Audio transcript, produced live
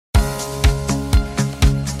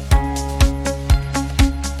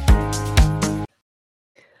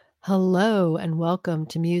Hello and welcome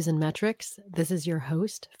to Muse and Metrics. This is your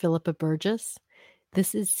host, Philippa Burgess.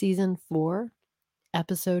 This is season 4,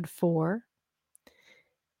 episode 4.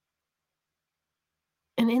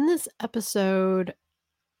 And in this episode,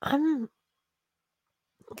 I'm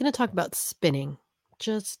going to talk about spinning,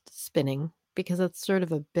 just spinning, because that's sort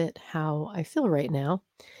of a bit how I feel right now,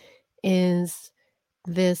 is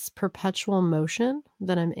this perpetual motion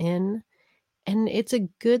that I'm in. And it's a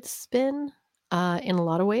good spin in a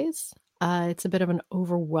lot of ways. It's a bit of an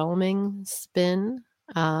overwhelming spin.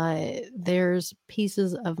 There's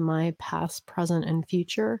pieces of my past, present, and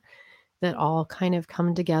future that all kind of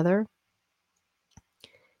come together.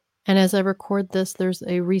 And as I record this, there's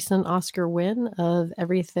a recent Oscar win of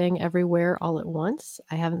Everything, Everywhere, All at Once.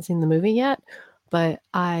 I haven't seen the movie yet, but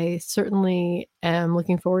I certainly am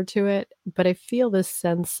looking forward to it. But I feel this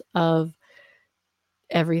sense of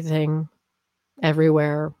everything,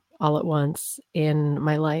 everywhere, all at once in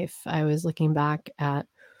my life. I was looking back at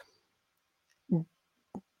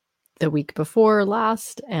the week before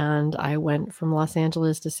last, and I went from Los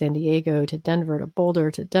Angeles to San Diego to Denver to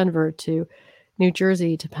Boulder to Denver to New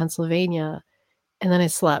Jersey to Pennsylvania. And then I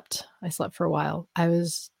slept. I slept for a while. I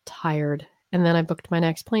was tired. And then I booked my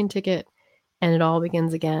next plane ticket, and it all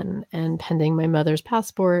begins again. And pending my mother's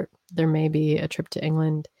passport, there may be a trip to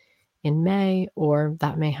England in May, or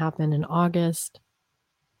that may happen in August.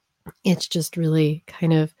 It's just really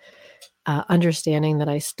kind of understanding that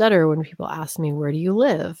I stutter when people ask me, where do you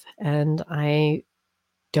live? And I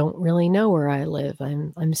don't really know where I live.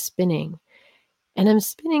 I'm spinning. And I'm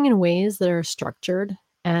spinning in ways that are structured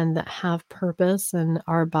and that have purpose and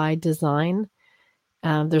are by design.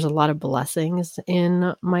 There's a lot of blessings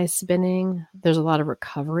in my spinning. There's a lot of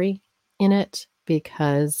recovery in it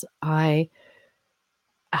because I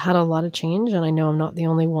had a lot of change, and I know I'm not the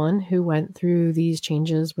only one who went through these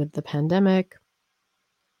changes with the pandemic,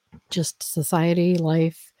 just society,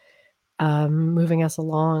 life, moving us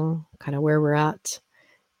along, kind of where we're at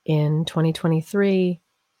in 2023,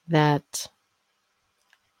 that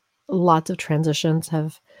lots of transitions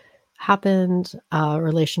have happened,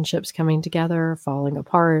 relationships coming together, falling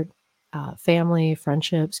apart, family,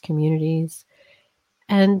 friendships, communities.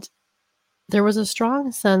 And there was a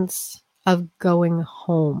strong sense of going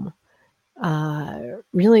home,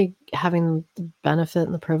 really having the benefit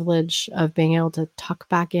and the privilege of being able to tuck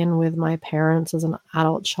back in with my parents as an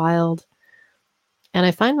adult child. And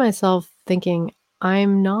I find myself thinking,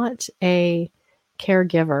 I'm not a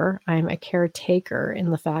caregiver, I'm a caretaker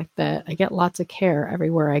in the fact that I get lots of care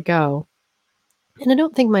everywhere I go. And I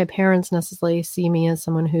don't think my parents necessarily see me as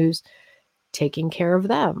someone who's taking care of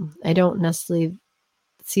them. I don't necessarily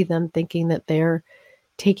see them thinking that they're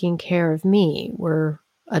taking care of me. We're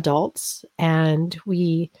adults and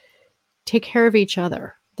we take care of each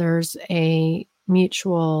other. There's a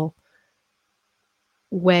mutual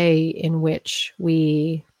way in which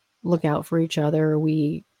we look out for each other.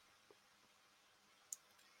 We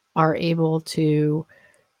are able to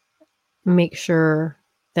make sure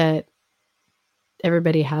that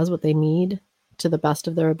everybody has what they need to the best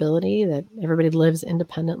of their ability, that everybody lives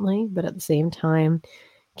independently, but at the same time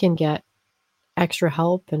can get extra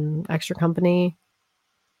help and extra company.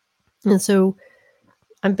 And so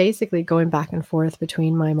I'm basically going back and forth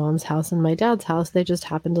between my mom's house and my dad's house. They just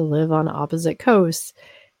happen to live on opposite coasts.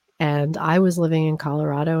 And I was living in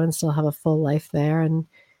Colorado and still have a full life there. And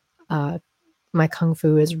my Kung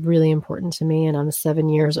Fu is really important to me. And I'm 7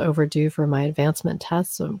 years overdue for my advancement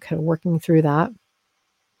test. So I'm kind of working through that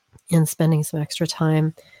and spending some extra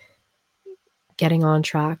time getting on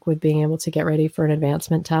track with being able to get ready for an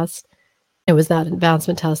advancement test. It was that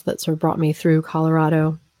advancement test that sort of brought me through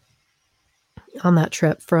Colorado on that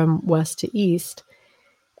trip from west to east.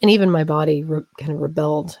 And even my body kind of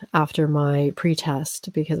rebelled after my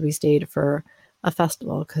pre-test because we stayed for a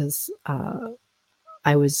festival because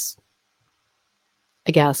I was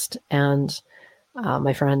a guest and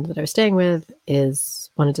my friend that I was staying with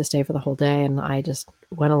wanted to stay for the whole day, and I just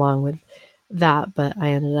went along with that. But I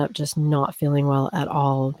ended up just not feeling well at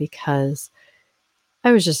all because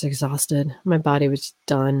I was just exhausted. My body was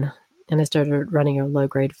done, and I started running a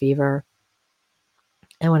low-grade fever.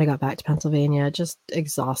 And when I got back to Pennsylvania, just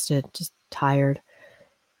exhausted, just tired.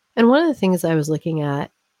 And one of the things I was looking at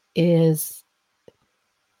is,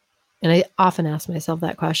 and I often ask myself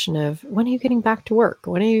that question of, when are you getting back to work?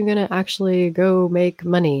 When are you going to actually go make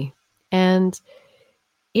money? And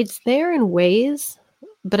it's there in ways,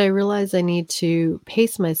 but I realize I need to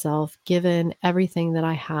pace myself given everything that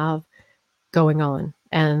I have going on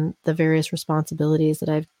and the various responsibilities that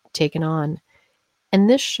I've taken on. And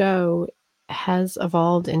this show has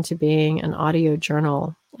evolved into being an audio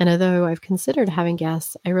journal. And although I've considered having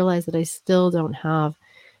guests, I realize that I still don't have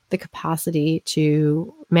the capacity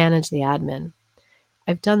to manage the admin.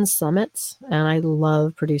 I've done summits and I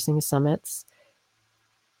love producing summits.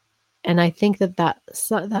 And I think that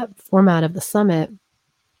format of the summit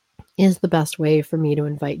is the best way for me to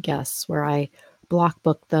invite guests, where I block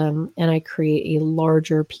book them and I create a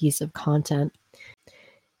larger piece of content.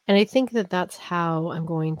 And I think that that's how I'm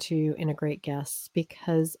going to integrate guests,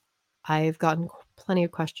 because I've gotten plenty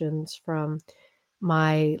of questions from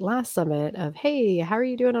my last summit of, hey, how are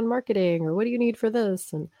you doing on marketing? Or what do you need for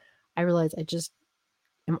this? And I realize I just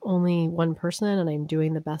am only one person and I'm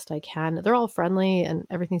doing the best I can. They're all friendly and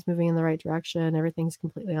everything's moving in the right direction. Everything's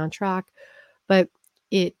completely on track. But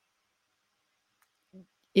it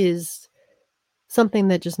is something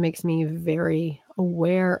that just makes me very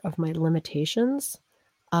aware of my limitations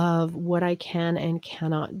of what I can and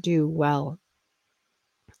cannot do well.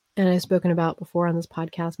 And I've spoken about before on this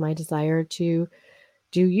podcast my desire to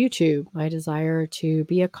do YouTube, my desire to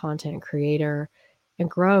be a content creator and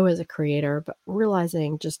grow as a creator, but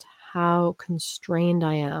realizing just how constrained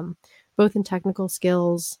I am, both in technical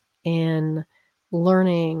skills and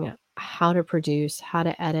learning how to produce, how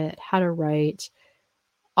to edit, how to write,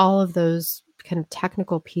 all of those kind of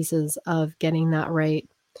technical pieces of getting that right.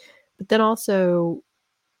 But then also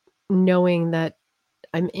knowing that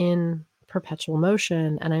I'm in perpetual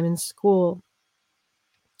motion and I'm in school.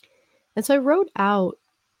 And so I wrote out,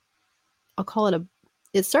 I'll call it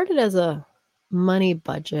it started as a money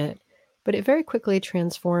budget, but it very quickly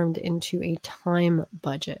transformed into a time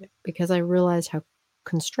budget because I realized how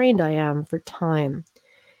constrained I am for time,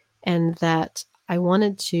 and that I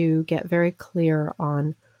wanted to get very clear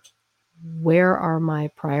on where are my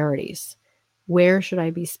priorities? Where should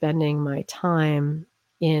I be spending my time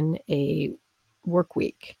in a work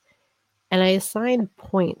week? And I assigned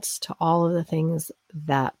points to all of the things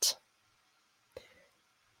that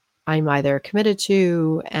I'm either committed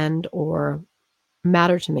to and or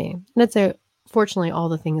matter to me. And I'd say, fortunately, all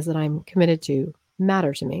the things that I'm committed to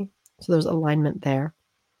matter to me. So there's alignment there.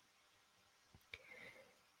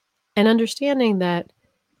 And understanding that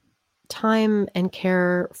time and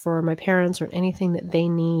care for my parents or anything that they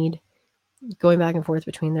need, going back and forth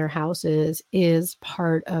between their houses, is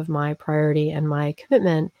part of my priority and my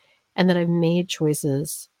commitment. And that I've made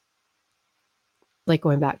choices like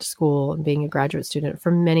going back to school and being a graduate student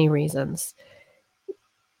for many reasons.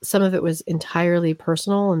 Some of it was entirely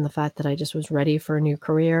personal and the fact that I just was ready for a new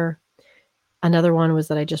career. Another one was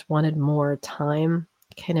that I just wanted more time,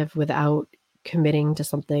 kind of without committing to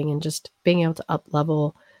something, and just being able to up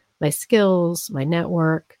level my skills, my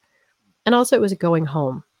network. And also it was going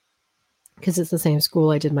home because it's the same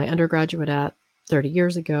school I did my undergraduate at 30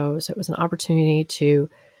 years ago. So it was an opportunity to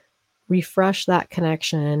refresh that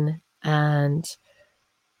connection and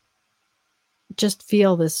just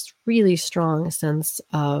feel this really strong sense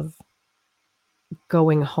of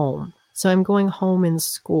going home. So I'm going home in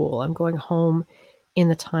school. I'm going home in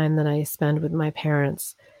the time that I spend with my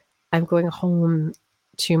parents. I'm going home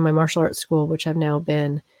to my martial arts school, which I've now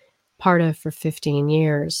been part of for 15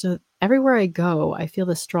 years. So everywhere I go, I feel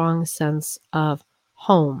this strong sense of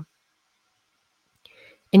home.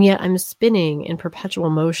 And yet I'm spinning in perpetual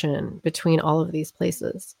motion between all of these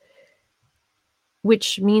places,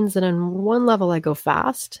 which means that on one level I go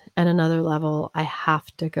fast and another level I have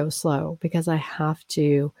to go slow because I have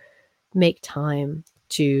to make time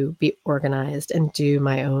to be organized and do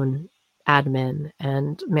my own admin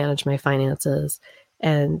and manage my finances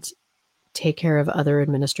and take care of other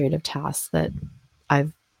administrative tasks that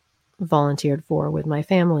I've volunteered for with my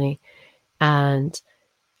family. And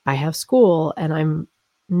I have school, and I'm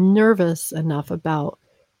nervous enough about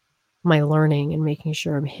my learning and making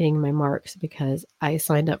sure I'm hitting my marks because I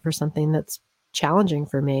signed up for something that's challenging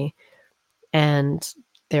for me, and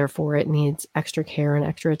therefore it needs extra care and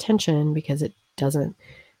extra attention because it doesn't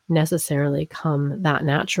necessarily come that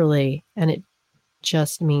naturally. And it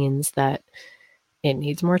just means that it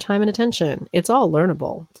needs more time and attention. It's all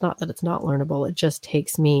learnable. It's not that it's not learnable. It just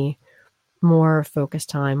takes me more focused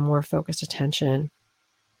time, more focused attention.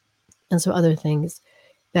 And so other things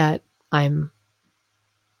that I'm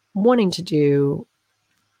wanting to do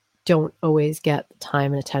don't always get the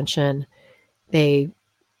time and attention they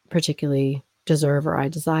particularly deserve or I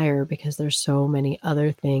desire because there's so many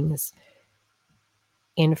other things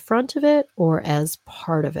in front of it or as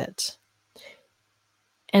part of it.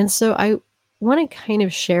 And so I want to kind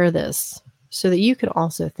of share this so that you can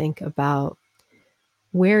also think about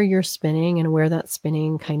where you're spinning and where that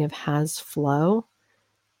spinning kind of has flow,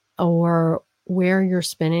 or where you're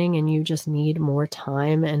spinning and you just need more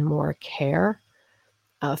time and more care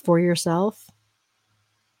for yourself.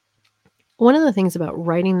 One of the things about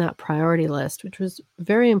writing that priority list, which was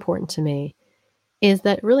very important to me, is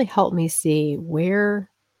that it really helped me see where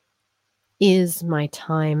is my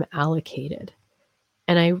time allocated.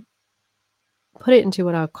 And I put it into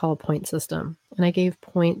what I would call a point system. And I gave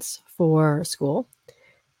points for school.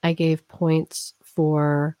 I gave points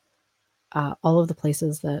for all of the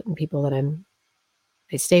places that and people that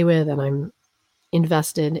I stay with, and I'm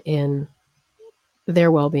invested in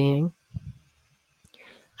their well-being.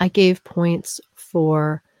 I gave points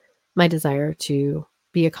for my desire to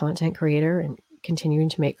be a content creator and continuing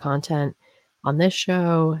to make content on this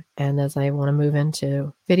show, and as I want to move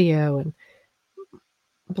into video and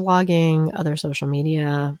blogging, other social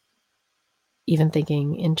media, even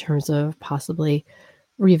thinking in terms of possibly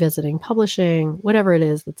revisiting publishing, whatever it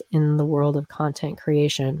is that's in the world of content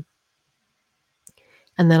creation.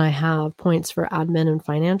 And then I have points for admin and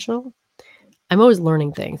financial. I'm always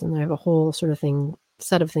learning things, and I have a whole sort of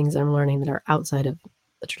set of things I'm learning that are outside of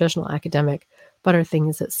the traditional academic, but are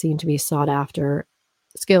things that seem to be sought after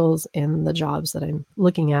skills in the jobs that I'm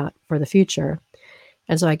looking at for the future.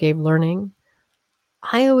 And so I gave learning.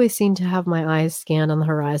 I always seem to have my eyes scanned on the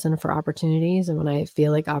horizon for opportunities, and when I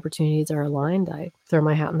feel like opportunities are aligned, I throw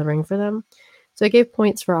my hat in the ring for them. So I gave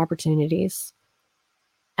points for opportunities.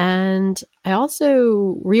 And I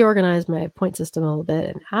also reorganized my point system a little bit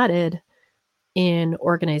and added in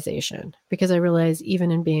organization, because I realized even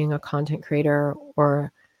in being a content creator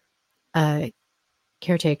or a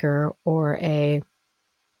caretaker or a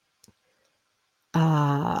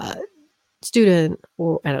student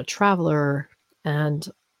and a traveler and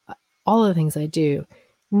all of the things I do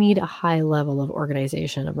need a high level of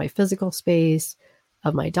organization of my physical space,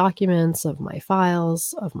 of my documents, of my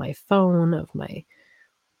files, of my phone, of my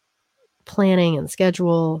planning and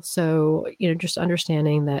schedule. So, just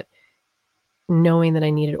understanding that, knowing that I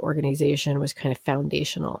needed organization was kind of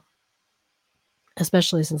foundational,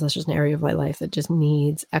 especially since that's just an area of my life that just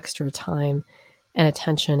needs extra time and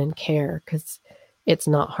attention and care, because it's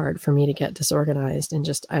not hard for me to get disorganized and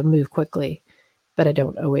I move quickly, but I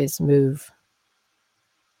don't always move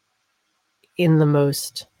in the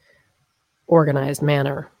most organized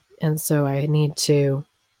manner. And so I need to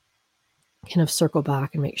kind of circle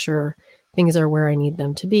back and make sure things are where I need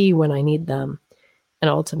them to be when I need them. And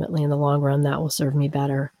ultimately, in the long run, that will serve me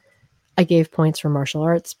better. I gave points for martial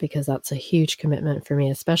arts because that's a huge commitment for me,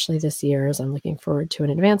 especially this year as I'm looking forward to an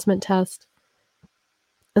advancement test.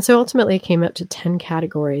 And so ultimately, it came up to 10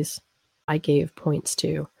 categories I gave points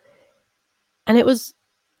to. And it was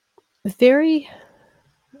very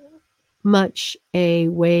much a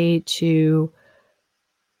way to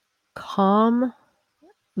calm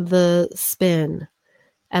the spin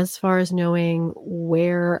as far as knowing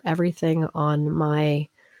where everything on my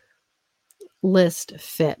list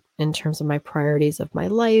fit in terms of my priorities of my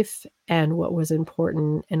life and what was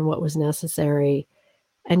important and what was necessary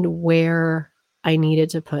and where I needed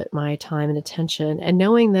to put my time and attention, and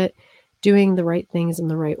knowing that doing the right things in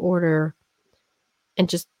the right order and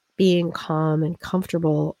just being calm and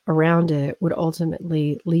comfortable around it would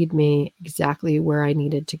ultimately lead me exactly where I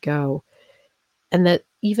needed to go. And that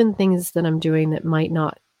even things that I'm doing that might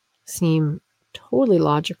not seem totally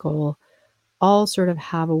logical all sort of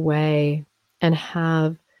have a way and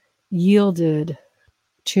have yielded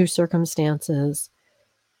to circumstances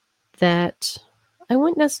that I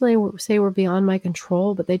wouldn't necessarily say were beyond my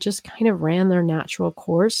control, but they just kind of ran their natural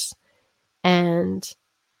course. And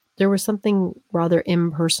there was something rather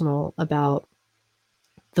impersonal about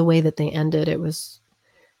the way that they ended. It was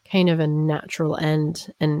kind of a natural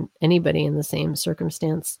end, and anybody in the same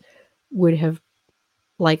circumstance would have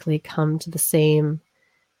likely come to the same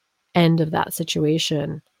end of that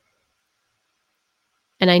situation.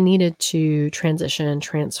 And I needed to transition,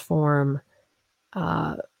 transform,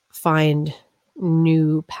 find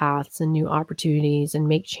new paths and new opportunities and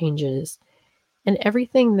make changes. And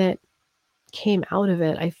everything that came out of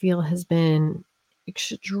it, I feel, has been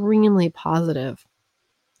extremely positive.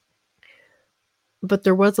 But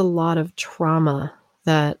there was a lot of trauma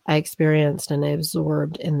that I experienced and I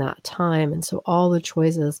absorbed in that time. And so all the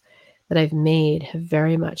choices that I've made have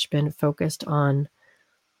very much been focused on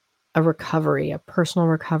a recovery, a personal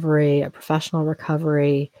recovery, a professional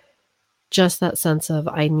recovery, just that sense of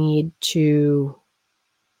I need to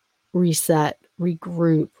reset,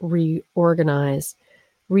 regroup, reorganize,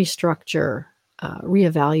 restructure,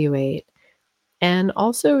 reevaluate, and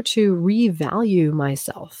also to revalue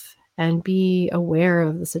myself and be aware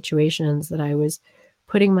of the situations that I was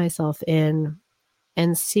putting myself in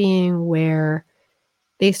and seeing where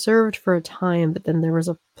they served for a time, but then there was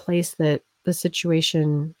a place that the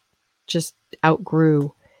situation just outgrew.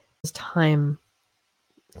 It was time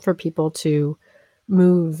for people to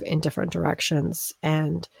move in different directions.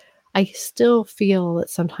 And I still feel that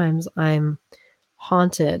sometimes I'm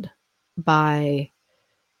haunted by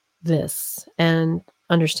this and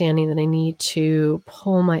understanding that I need to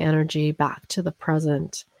pull my energy back to the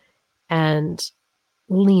present and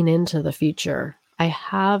lean into the future. I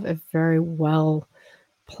have a very well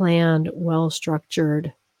planned, well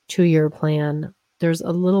structured 2-year plan. There's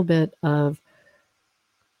a little bit of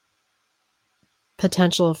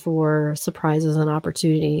potential for surprises and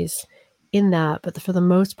opportunities in that, but for the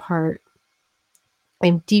most part,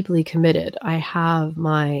 I'm deeply committed. I have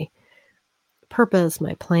my purpose,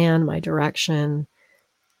 my plan, my direction,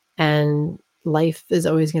 and life is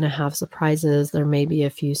always going to have surprises. There may be a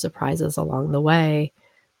few surprises along the way,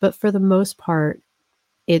 but for the most part,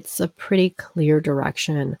 it's a pretty clear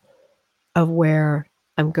direction of where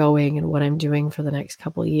I'm going and what I'm doing for the next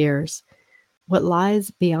couple of years. What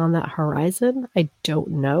lies beyond that horizon, I don't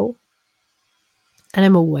know. And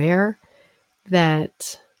I'm aware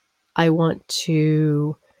that I want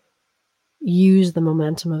to use the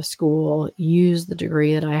momentum of school, use the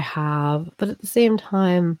degree that I have, but at the same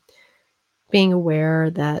time, being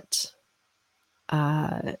aware that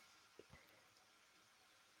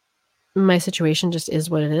my situation just is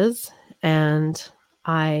what it is. And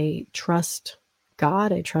I trust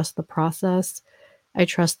God. I trust the process. I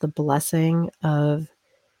trust the blessing of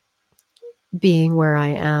being where I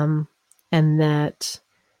am, and that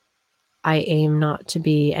I aim not to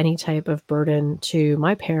be any type of burden to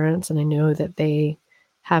my parents. And I know that they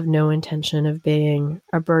have no intention of being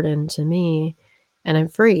a burden to me. And I'm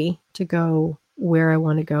free to go where I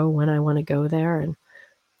want to go, when I want to go there. And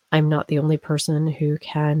I'm not the only person who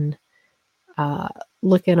can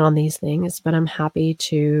look in on these things, but I'm happy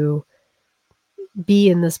to be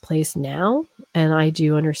in this place now. And I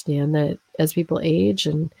do understand that as people age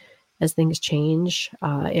and as things change,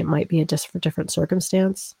 it might be a different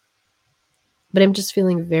circumstance. But I'm just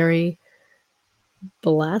feeling very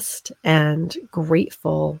blessed and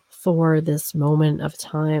grateful for this moment of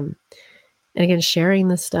time. And again, sharing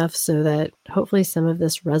this stuff so that hopefully some of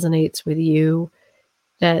this resonates with you,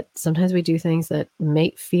 that sometimes we do things that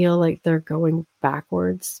may feel like they're going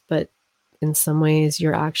backwards, but in some ways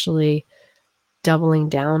you're actually doubling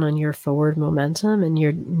down on your forward momentum, and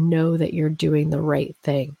you know that you're doing the right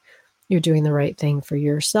thing. You're doing the right thing for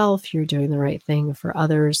yourself. You're doing the right thing for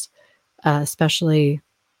others, especially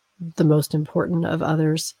the most important of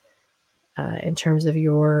others, in terms of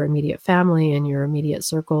your immediate family and your immediate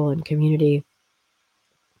circle and community.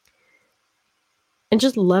 And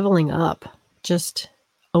just leveling up, just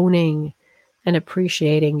owning and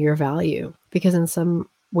appreciating your value. Because in some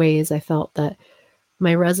ways I felt that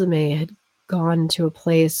my resume had gone to a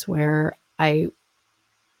place where I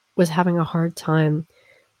was having a hard time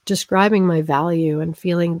describing my value and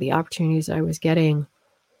feeling the opportunities I was getting.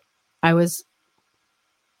 I was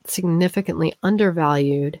significantly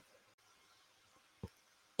undervalued.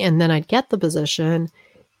 And then I'd get the position,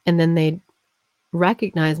 and then they'd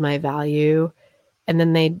recognize my value, and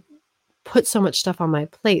then they'd put so much stuff on my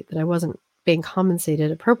plate that I wasn't being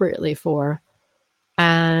compensated appropriately for.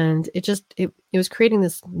 And it was creating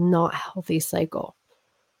this not healthy cycle.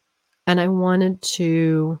 And I wanted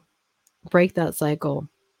to break that cycle.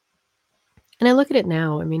 And I look at it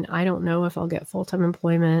now. I mean, I don't know if I'll get full-time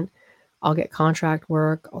employment. I'll get contract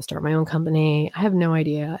work. I'll start my own company. I have no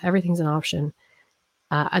idea. Everything's an option.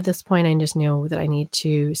 At this point, I just know that I need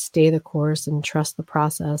to stay the course and trust the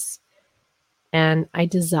process. And I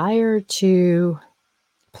desire to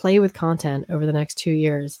play with content over the next 2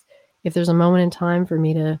 years. If there's a moment in time for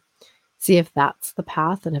me to see if that's the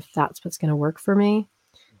path and if that's what's going to work for me,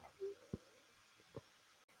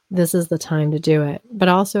 this is the time to do it. But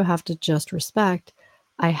I also have to just respect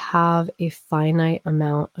I have a finite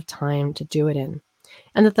amount of time to do it in,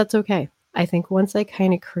 and that's okay. I think once I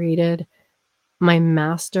kind of created my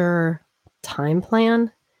master time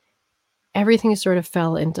plan, everything sort of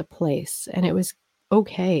fell into place, and it was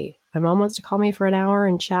okay. My mom wants to call me for an hour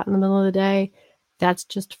and chat in the middle of the day. That's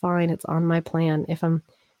just fine. It's on my plan. If I'm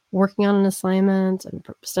working on an assignment and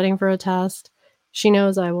studying for a test, she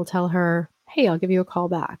knows I will tell her, hey, I'll give you a call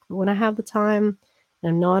back. But when I have the time and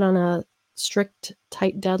I'm not on a strict,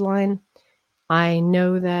 tight deadline, I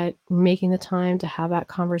know that making the time to have that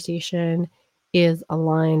conversation is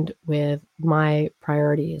aligned with my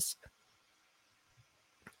priorities.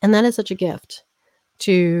 And that is such a gift,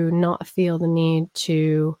 to not feel the need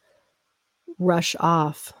to rush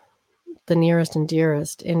off the nearest and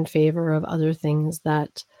dearest in favor of other things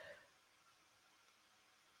that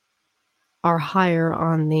are higher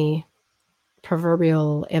on the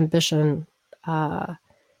proverbial ambition, I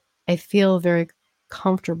feel very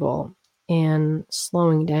comfortable in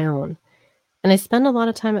slowing down. And I spend a lot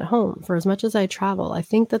of time at home for as much as I travel. I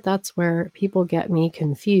think that that's where people get me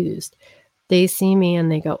confused. They see me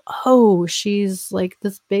and they go, "Oh, she's like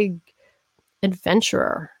this big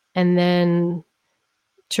adventurer." And then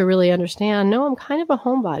to really understand, no, I'm kind of a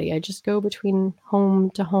homebody. I just go between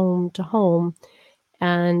home to home to home,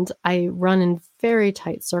 and I run in very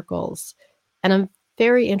tight circles. And I'm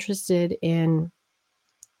very interested in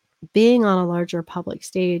being on a larger public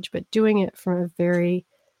stage, but doing it from a very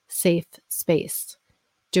safe space,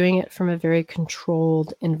 doing it from a very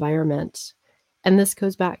controlled environment. And this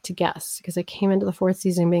goes back to guests, because I came into the fourth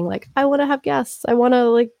season being like, I want to have guests. I want to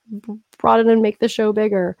like broaden and make the show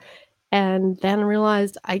bigger. And then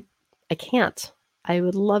realized I can't. I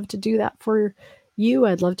would love to do that for you.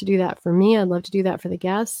 I'd love to do that for me. I'd love to do that for the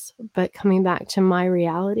guests. But coming back to my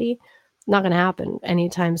reality, not going to happen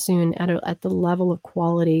anytime soon at the level of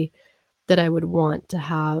quality that I would want to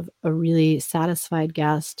have a really satisfied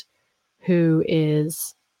guest who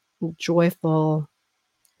is joyful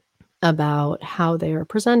about how they are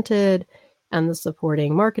presented and the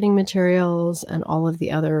supporting marketing materials and all of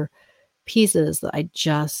the other pieces that I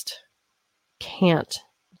just can't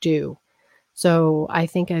do. So I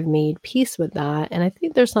think I've made peace with that. And I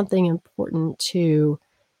think there's something important to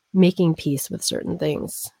making peace with certain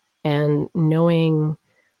things and knowing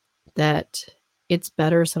that it's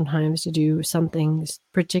better sometimes to do some things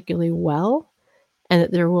particularly well, and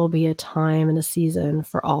that there will be a time and a season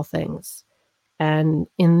for all things. And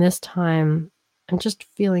in this time, I'm just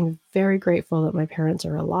feeling very grateful that my parents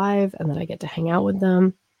are alive and that I get to hang out with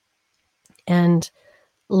them and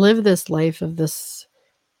live this life of this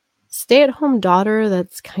stay-at-home daughter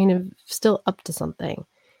that's kind of still up to something.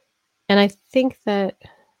 And I think that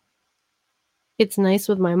it's nice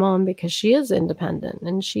with my mom because she is independent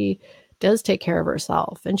and she does take care of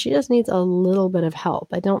herself and she just needs a little bit of help.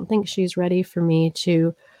 I don't think she's ready for me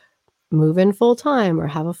to move in full time or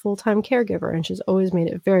have a full-time caregiver. And she's always made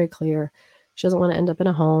it very clear she doesn't want to end up in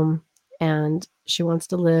a home and she wants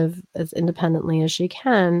to live as independently as she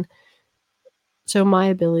can. So my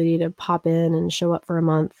ability to pop in and show up for a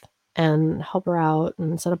month and help her out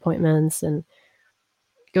and set appointments and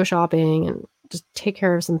go shopping and just take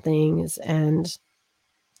care of some things and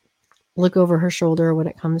look over her shoulder when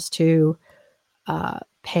it comes to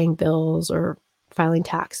paying bills or filing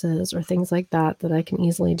taxes or things like that that I can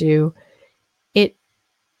easily do. It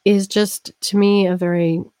is just, to me, a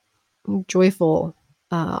very joyful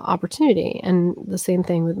opportunity. And the same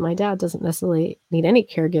thing with my dad, doesn't necessarily need any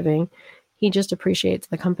caregiving. He just appreciates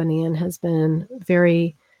the company and has been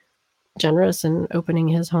very generous in opening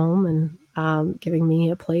his home and giving me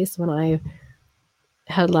a place when I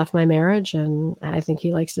had left my marriage. And I think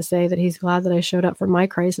he likes to say that he's glad that I showed up for my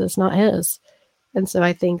crisis, not his. And so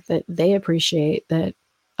I think that they appreciate that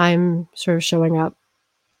I'm sort of showing up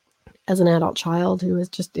as an adult child who is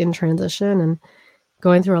just in transition and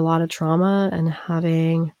going through a lot of trauma and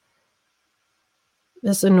having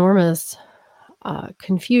this enormous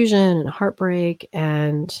confusion and heartbreak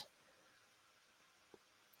and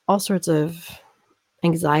all sorts of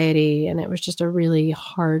anxiety. And it was just a really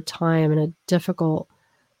hard time and a difficult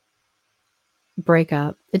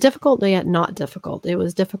breakup. Difficult yet not difficult. It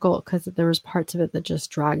was difficult because there was parts of it that just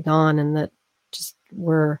dragged on and that just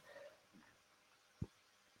were,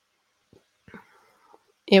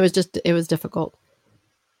 it was difficult.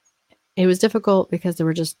 It was difficult because there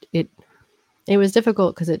were just, it was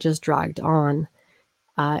difficult because it just dragged on.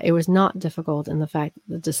 It was not difficult in the fact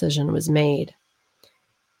that the decision was made.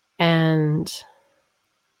 And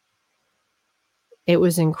it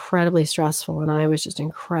was incredibly stressful and I was just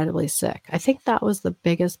incredibly sick. I think that was the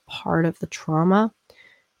biggest part of the trauma,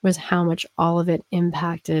 was how much all of it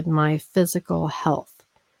impacted my physical health,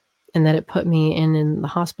 and that it put me in the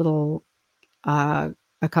hospital a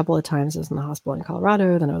couple of times. I was in the hospital in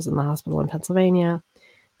Colorado, then I was in the hospital in Pennsylvania,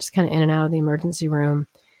 just kind of in and out of the emergency room,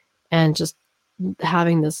 and just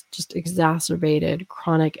having this just exacerbated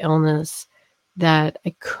chronic illness that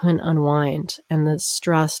I couldn't unwind, and the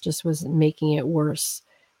stress just was making it worse.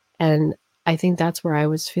 And I think that's where I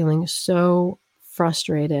was feeling so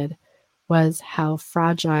frustrated, was how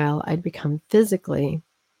fragile I'd become physically,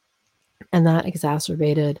 and that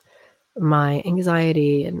exacerbated my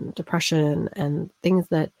anxiety and depression and things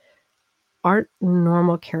that aren't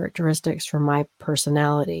normal characteristics for my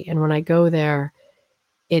personality. And when I go there,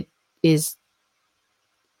 it is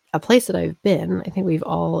a place that I've been. I think we've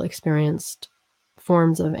all experienced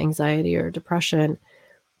forms of anxiety or depression,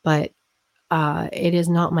 but it is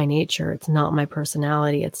not my nature. It's not my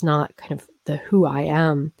personality. It's not kind of the who I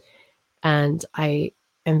am. And I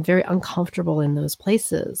am very uncomfortable in those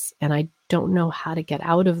places, and I don't know how to get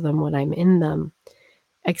out of them when I'm in them,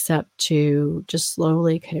 except to just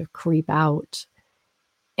slowly kind of creep out.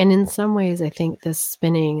 And in some ways, I think this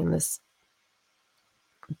spinning and this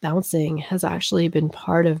bouncing has actually been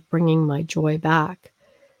part of bringing my joy back.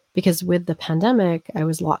 Because with the pandemic, I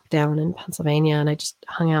was locked down in Pennsylvania, and I just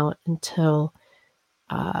hung out until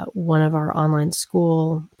one of our online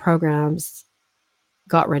school programs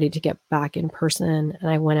got ready to get back in person, and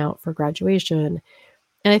I went out for graduation.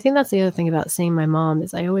 And I think that's the other thing about seeing my mom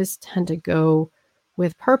is I always tend to go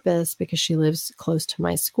with purpose because she lives close to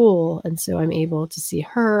my school, and so I'm able to see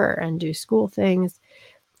her and do school things.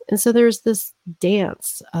 And so there's this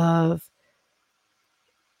dance of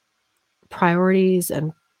priorities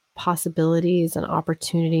and possibilities and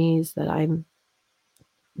opportunities that I'm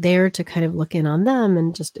there to kind of look in on them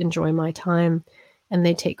and just enjoy my time. And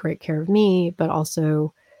they take great care of me, but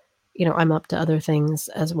also, I'm up to other things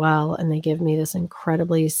as well. And they give me this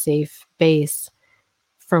incredibly safe base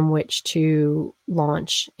from which to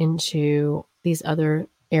launch into these other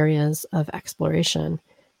areas of exploration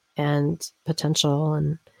and potential.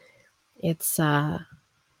 And it's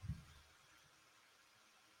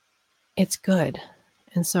good.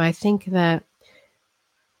 And so I think that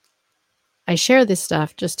I share this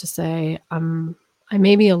stuff just to say I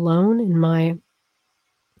may be alone in my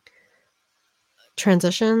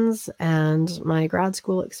transitions and my grad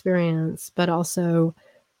school experience, but also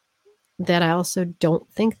that I also don't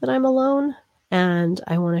think that I'm alone. And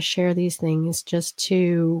I want to share these things just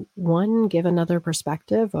to, one, give another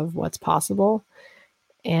perspective of what's possible,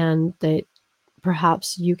 and that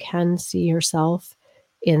perhaps you can see yourself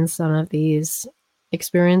in some of these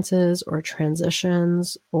experiences or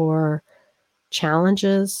transitions or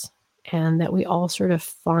challenges, and that we all sort of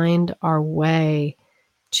find our way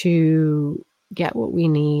to get what we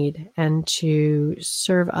need and to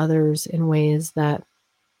serve others in ways that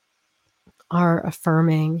are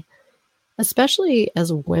affirming, especially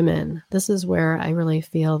as women. This is where I really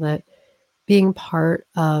feel that being part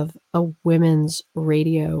of a women's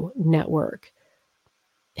radio network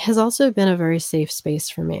has also been a very safe space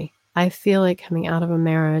for me. I feel like coming out of a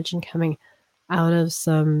marriage and coming out of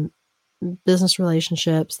some business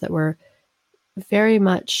relationships that were very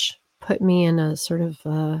much put me in a sort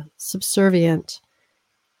of subservient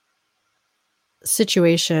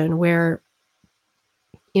situation where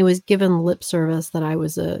it was given lip service that I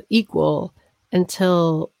was a equal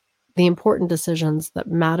until the important decisions that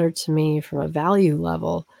mattered to me from a value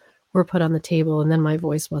level were put on the table, and then my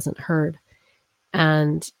voice wasn't heard.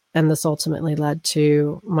 And this ultimately led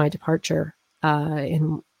to my departure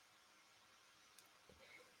in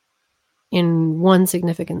one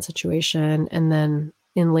significant situation, and then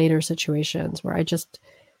in later situations where I just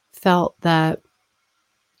felt that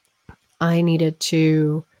I needed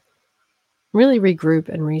to really regroup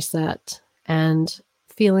and reset, and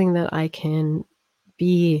feeling that I can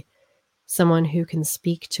be someone who can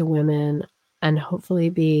speak to women and hopefully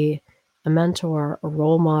be a mentor, a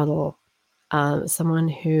role model, someone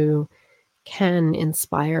who can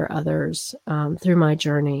inspire others through my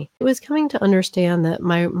journey. It was coming to understand that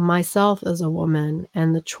myself as a woman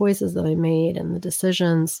and the choices that I made and the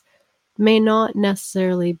decisions may not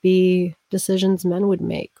necessarily be decisions men would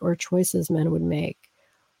make or choices men would make,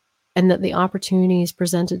 and that the opportunities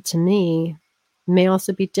presented to me may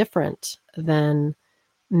also be different than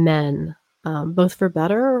men, both for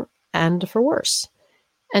better and for worse.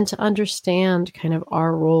 And to understand kind of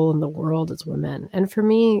our role in the world as women. And for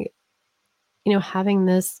me, having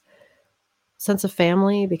this sense of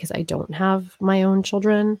family, because I don't have my own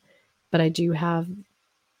children, but I do have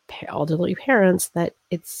elderly parents, that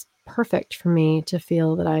it's perfect for me to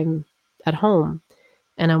feel that I'm at home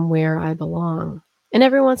and I'm where I belong. And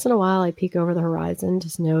every once in a while, I peek over the horizon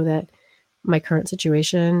to know that my current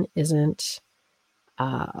situation isn't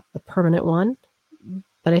a permanent one.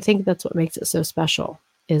 But I think that's what makes it so special,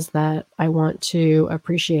 is that I want to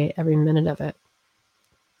appreciate every minute of it.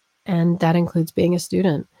 And that includes being a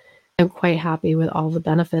student. I'm quite happy with all the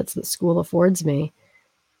benefits that school affords me.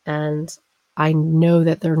 And I know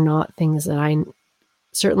that they're not things that I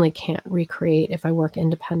certainly can't recreate if I work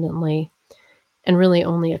independently. And really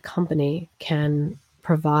only a company can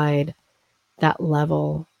provide that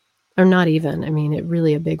level, or not even, it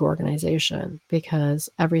really a big organization, because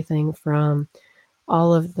everything from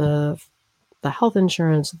all of the health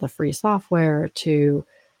insurance, the free software, to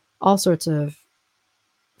all sorts of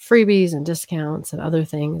freebies and discounts and other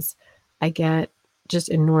things, I get just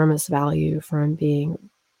enormous value from being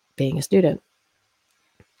a student.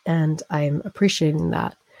 And I'm appreciating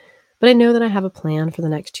that. But I know that I have a plan for the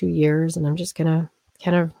next 2 years, and I'm just gonna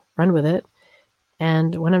kind of run with it.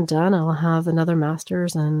 And when I'm done, I'll have another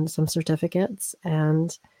master's and some certificates,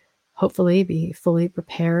 and hopefully be fully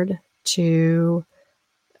prepared to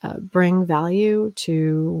bring value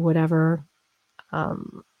to whatever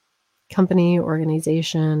company,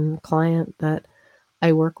 organization, client that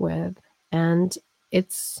I work with. And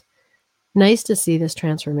it's nice to see this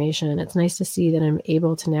transformation. It's nice to see that I'm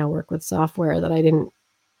able to now work with software that I didn't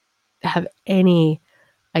have any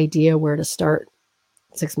idea where to start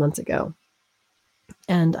 6 months ago.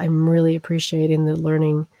 And I'm really appreciating the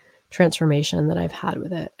learning transformation that I've had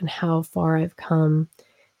with it and how far I've come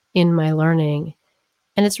in my learning.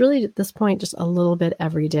 And it's really at this point just a little bit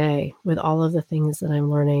every day with all of the things that I'm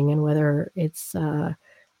learning, and whether it's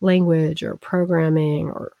language or programming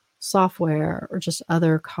or software or just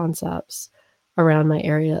other concepts around my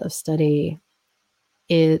area of study.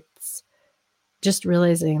 It's just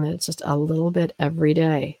realizing that it's just a little bit every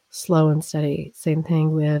day, slow and steady. Same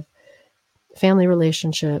thing with family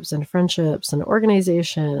relationships and friendships and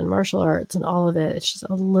organization and martial arts and all of it. It's just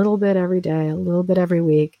a little bit every day, a little bit every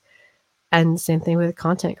week. And same thing with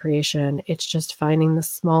content creation. It's just finding the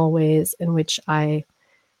small ways in which I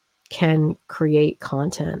can create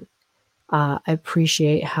content. I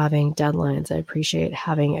appreciate having deadlines. I appreciate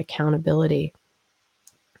having accountability.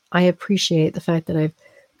 I appreciate the fact that I've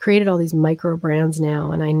created all these micro brands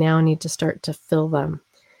now, and I now need to start to fill them.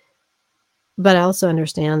 But I also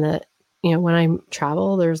understand that, when I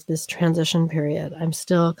travel, there's this transition period. I'm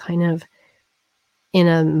still kind of in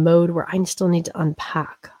a mode where I still need to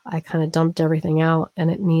unpack. I kind of dumped everything out and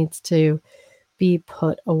it needs to be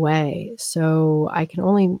put away. So I can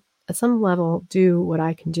only, at some level, do what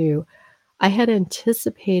I can do. I had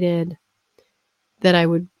anticipated that I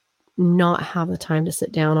would not have the time to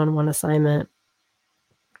sit down on one assignment,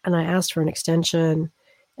 and I asked for an extension.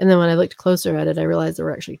 And then when I looked closer at it, I realized there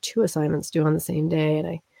were actually 2 assignments due on the same day, and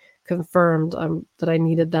I confirmed that I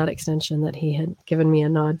needed that extension that he had given me a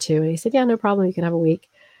nod to. And he said, yeah, no problem. You can have a week.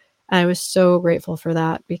 And I was so grateful for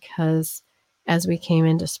that, because as we came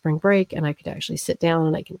into spring break and I could actually sit down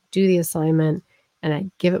and I could do the assignment and I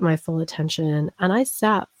give it my full attention. And I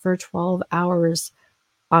sat for 12 hours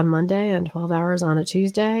on Monday and 12 hours on a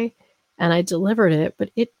Tuesday, and I delivered it,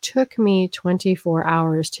 but it took me 24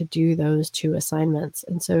 hours to do those 2 assignments.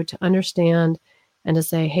 And so to understand and to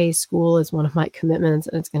say, hey, school is one of my commitments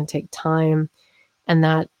and it's going to take time, and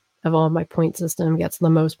that of all my point system gets the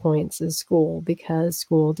most points is school, because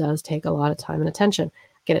school does take a lot of time and attention.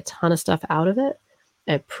 I get a ton of stuff out of it.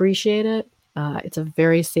 I appreciate it. It's a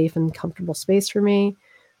very safe and comfortable space for me,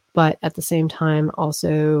 but at the same time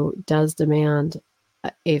also does demand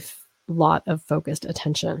a lot of focused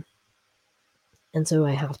attention. And so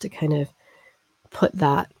I have to kind of put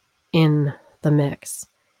that in the mix.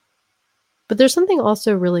 But there's something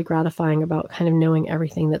also really gratifying about kind of knowing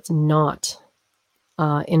everything that's not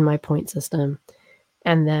in my point system,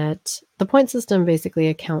 and that the point system basically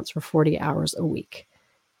accounts for 40 hours a week.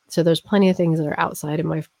 So there's plenty of things that are outside of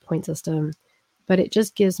my point system, but it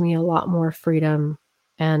just gives me a lot more freedom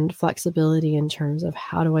and flexibility in terms of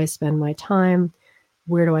how do I spend my time,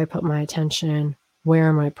 where do I put my attention, where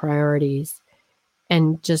are my priorities,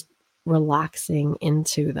 and just relaxing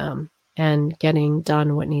into them and getting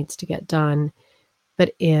done what needs to get done,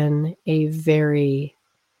 but in a very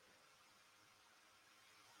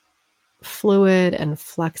fluid and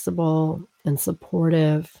flexible and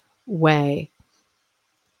supportive way.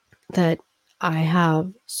 That I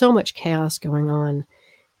have so much chaos going on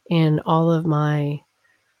in all of my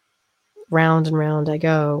round and round I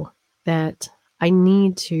go, that I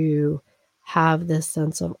need to have this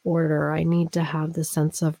sense of order. I need to have this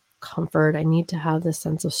sense of comfort. I need to have this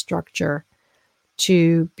sense of structure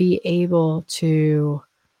to be able to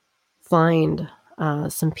find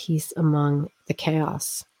some peace among the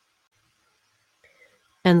chaos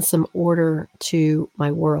and some order to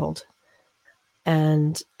my world.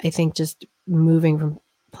 And I think just moving from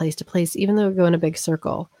place to place, even though I go in a big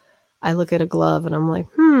circle, I look at a glove and I'm like,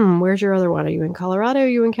 where's your other one? Are you in Colorado? Are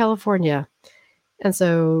you in California? And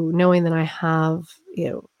so knowing that I have,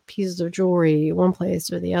 pieces of jewelry one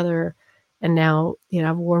place or the other, and now, I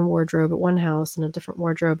have one wardrobe at one house and a different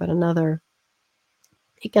wardrobe at another,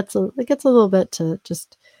 it gets a little bit to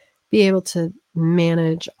just be able to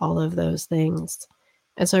manage all of those things.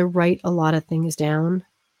 And so I write a lot of things down.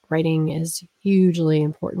 Writing is hugely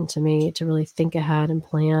important to me, to really think ahead and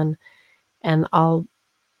plan. And I'll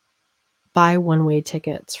buy one-way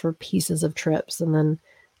tickets for pieces of trips and then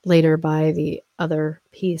later buy the other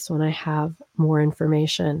piece when I have more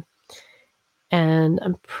information. And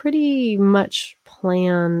I'm pretty much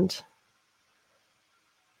planned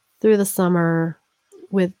through the summer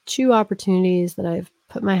with 2 opportunities that I've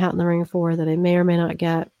put my hat in the ring for that I may or may not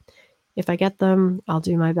get. If I get them, I'll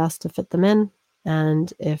do my best to fit them in.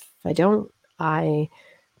 And if I don't, I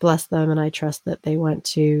bless them and I trust that they went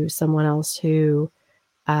to someone else who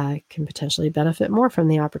can potentially benefit more from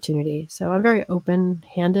the opportunity. So I'm very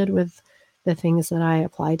open-handed with the things that I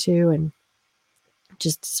apply to and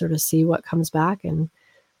just sort of see what comes back and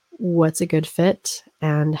what's a good fit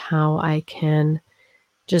and how I can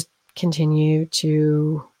just continue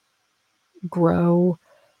to grow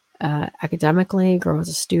academically, grow as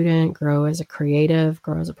a student, grow as a creative,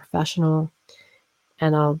 grow as a professional.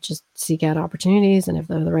 And I'll just seek out opportunities. And if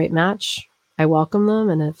they're the right match, I welcome them.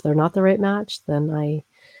 And if they're not the right match, then I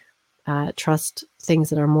trust things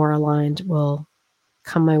that are more aligned will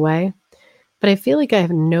come my way. But I feel like I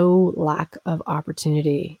have no lack of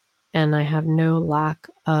opportunity and I have no lack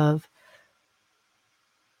of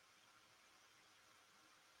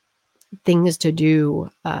things to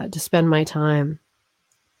do, to spend my time,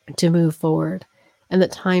 to move forward. And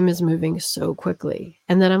that time is moving so quickly.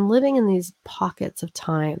 And that I'm living in these pockets of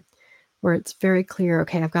time where it's very clear,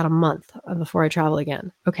 okay, I've got a month before I travel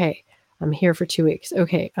again. Okay, I'm here for 2 weeks.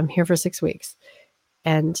 Okay, I'm here for 6 weeks.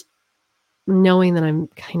 And knowing that I'm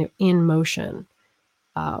kind of in motion,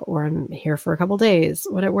 or I'm here for a couple days,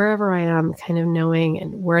 wherever I am, kind of knowing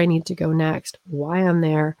and where I need to go next, why I'm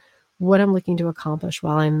there, what I'm looking to accomplish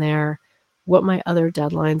while I'm there, what my other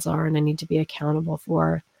deadlines are and I need to be accountable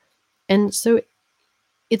for. And so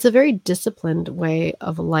it's a very disciplined way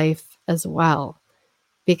of life as well,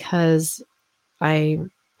 because I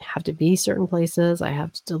have to be certain places, I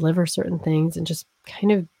have to deliver certain things, and just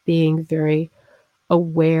kind of being very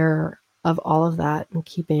aware of all of that and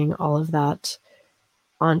keeping all of that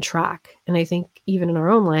on track. And I think even in our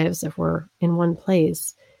own lives, if we're in one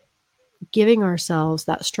place, giving ourselves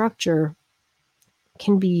that structure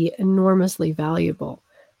can be enormously valuable.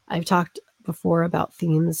 I've talked before about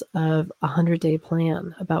themes of 100-day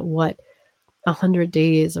plan, about what 100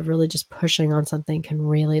 days of really just pushing on something can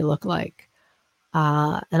really look like.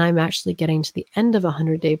 And I'm actually getting to the end of a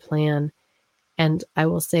 100-day plan. And I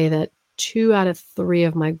will say that 2 out of 3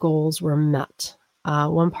 of my goals were met.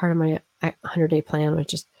 One part of my 100-day plan was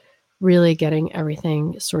just really getting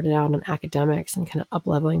everything sorted out on academics and kind of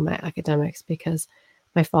up-leveling my academics, because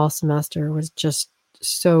my fall semester was just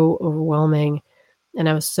so overwhelming and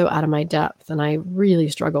I was so out of my depth and I really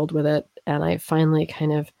struggled with it. And I finally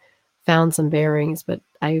kind of found some bearings, but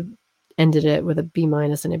I ended it with a B-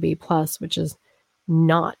 and a B+, which is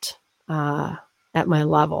not at my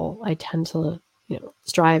level. I tend to,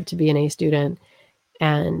 strive to be an A student,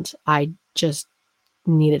 and I just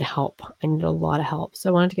needed help. I needed a lot of help. So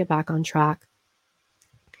I wanted to get back on track.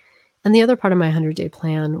 And the other part of my 100-day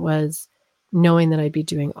plan was knowing that I'd be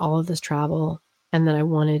doing all of this travel and that I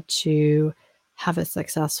wanted to have a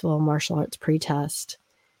successful martial arts pretest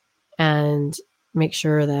and make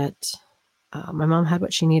sure that my mom had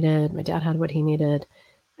what she needed, my dad had what he needed.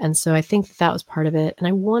 And so I think that was part of it. And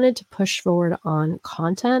I wanted to push forward on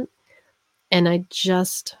content, and I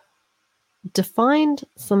just defined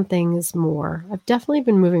some things more. I've definitely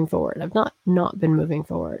been moving forward. I've not been moving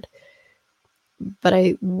forward, but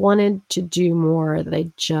I wanted to do more that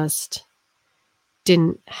I just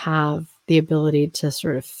didn't have the ability to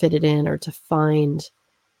sort of fit it in or to find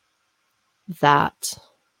that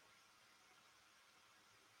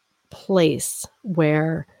place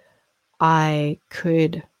where I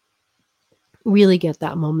could really get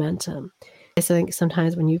that momentum. I think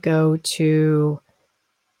sometimes when you go to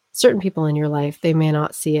certain people in your life, they may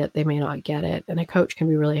not see it, they may not get it. And a coach can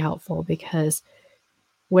be really helpful, because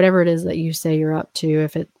whatever it is that you say you're up to,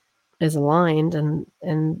 if it is aligned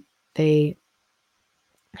and they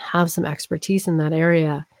have some expertise in that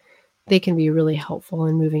area, they can be really helpful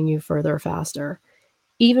in moving you further, faster.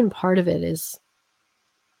 Even part of it is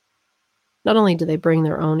not only do they bring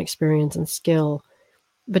their own experience and skill,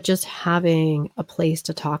 but just having a place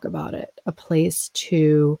to talk about it, a place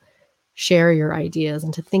to share your ideas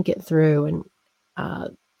and to think it through.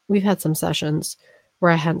 And we've had some sessions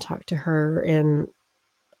where I hadn't talked to her in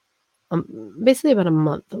basically about a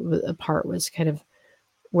month apart was kind of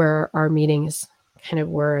where our meetings kind of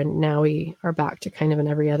were. And now we are back to kind of an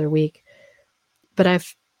every other week. But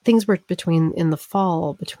things were in the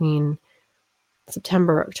fall, between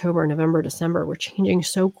September, October, November, December, were changing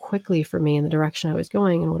so quickly for me in the direction I was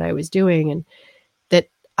going and what I was doing. And that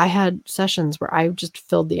I had sessions where I just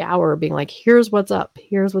filled the hour being like, here's what's up,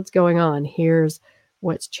 here's what's going on, here's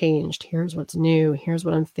what's changed, here's what's new, here's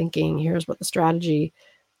what I'm thinking, here's what the strategy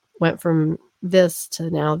went from this to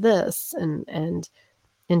now this.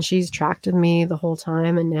 And she's tracked with me the whole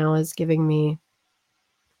time and now is giving me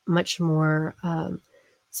much more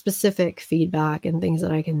specific feedback and things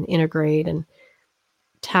that I can integrate, and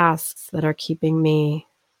tasks that are keeping me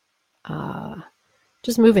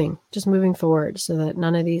just moving forward, so that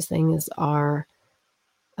none of these things are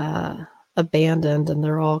abandoned, and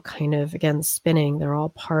they're all kind of, again, spinning. They're all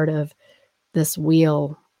part of this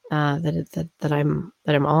wheel that I'm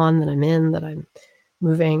on, that I'm in, that I'm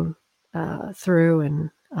moving through,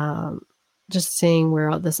 and just seeing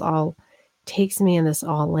where this all takes me and this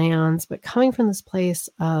all lands. But coming from this place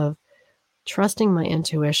of trusting my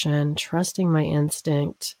intuition, trusting my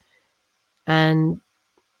instinct, and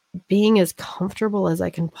being as comfortable as I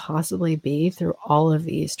can possibly be through all of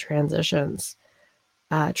these transitions.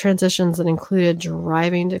 Transitions that included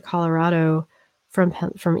driving to Colorado from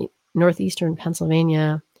northeastern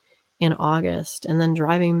Pennsylvania in August, and then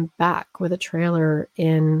driving back with a trailer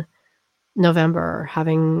in November,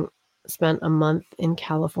 having spent a month in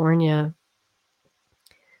California,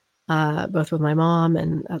 both with my mom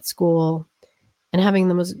and at school, and having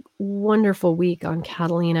the most wonderful week on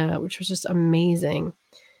Catalina, which was just amazing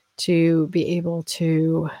to be able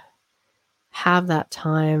to have that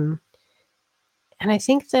time. And I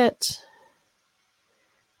think that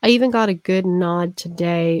I even got a good nod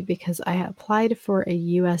today because I applied for a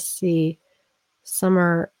USC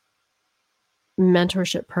summer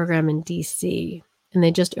mentorship program in DC, and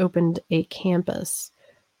they just opened a campus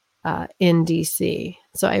in DC.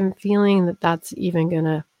 So I'm feeling that that's even going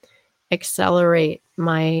to accelerate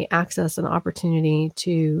my access and opportunity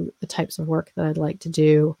to the types of work that I'd like to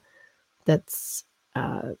do, that's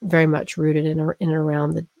very much rooted in and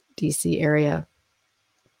around the DC area.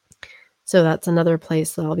 So that's another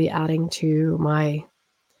place that I'll be adding to my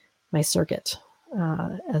circuit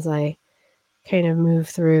as I kind of move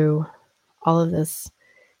through all of this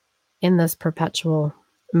in this perpetual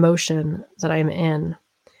motion that I'm in.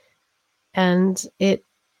 And it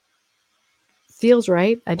feels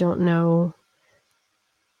right. I don't know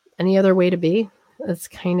any other way to be. It's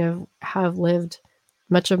kind of how I've lived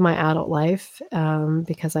much of my adult life,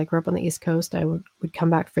 because I grew up on the East Coast. I would come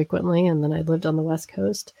back frequently, and then I lived on the West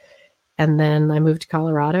Coast, and then I moved to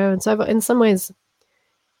Colorado. And so I've, in some ways,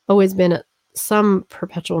 always been at some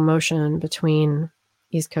perpetual motion between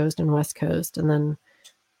East Coast and West Coast, and then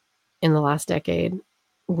in the last decade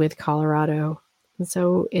with Colorado. And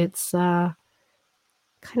so it's kind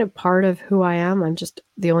of part of who I am. I'm just,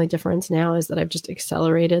 the only difference now is that I've just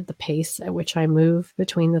accelerated the pace at which I move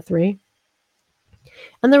between the three.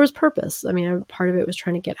 And there was purpose. I mean, part of it was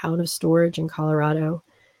trying to get out of storage in Colorado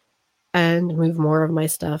and move more of my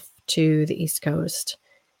stuff to the East Coast.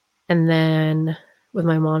 And then with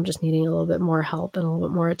my mom just needing a little bit more help and a little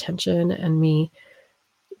bit more attention, and me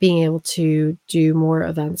being able to do more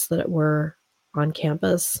events that were on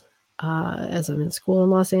campus as I'm in school in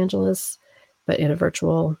Los Angeles, but in a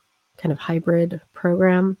virtual kind of hybrid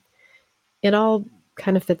program. It all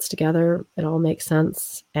kind of fits together. It all makes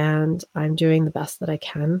sense. And I'm doing the best that I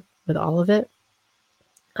can with all of it.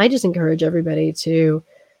 I just encourage everybody to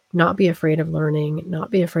not be afraid of learning, not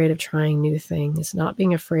be afraid of trying new things, not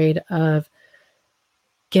being afraid of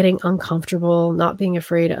getting uncomfortable, not being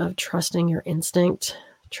afraid of trusting your instinct,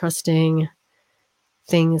 trusting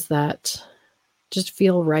things that just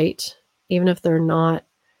feel right, even if they're not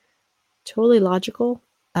totally logical,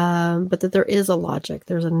 but that there is a logic.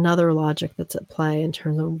 There's another logic that's at play in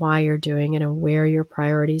terms of why you're doing it and where your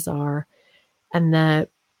priorities are, and that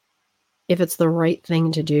if it's the right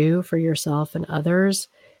thing to do for yourself and others,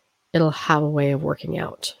 it'll have a way of working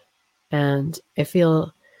out. And I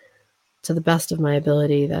feel, to the best of my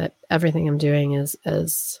ability, that everything I'm doing is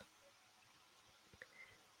as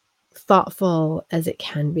thoughtful as it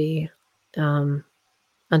can be under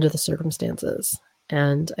the circumstances.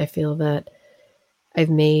 And I feel that I've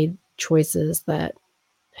made choices that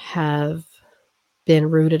have been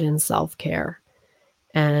rooted in self-care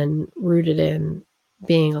and rooted in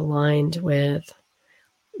being aligned with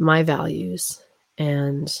my values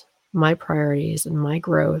and my priorities and my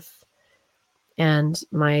growth and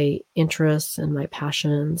my interests and my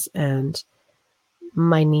passions and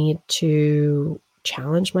my need to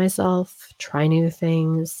challenge myself, try new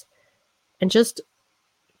things, and just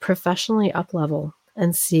professionally up-level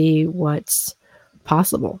and see what's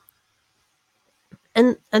possible.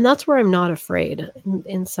 And that's where I'm not afraid.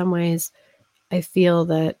 In some ways, I feel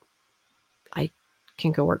that I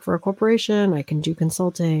can go work for a corporation, I can do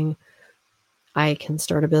consulting, I can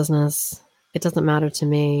start a business. It doesn't matter to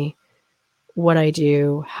me what I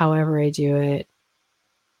do, however I do it,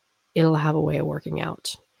 it'll have a way of working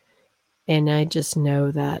out. And I just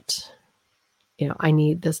know that, I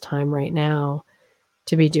need this time right now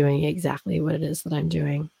to be doing exactly what it is that I'm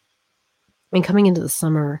doing. And coming into the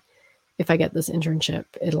summer, if I get this internship,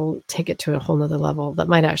 it'll take it to a whole nother level. That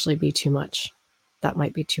might actually be too much. That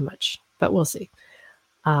might be too much, but we'll see.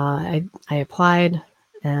 I applied,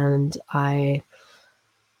 and I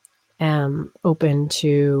am open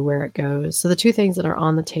to where it goes. So the two things that are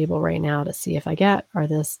on the table right now to see if I get are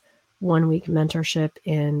this 1-week mentorship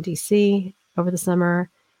in DC over the summer,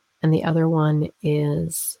 and the other one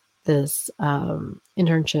is this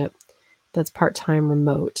internship that's part-time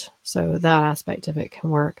remote. So that aspect of it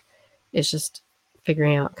can work. It's just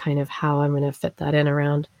figuring out kind of how I'm going to fit that in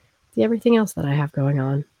around the everything else that I have going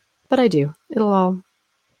on. But I do. It will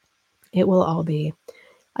all be.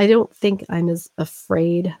 I don't think I'm as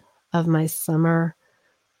afraid of my summer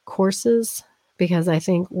courses, because I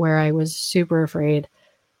think where I was super afraid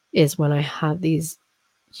is when I had these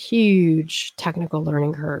huge technical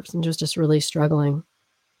learning curves and just really struggling.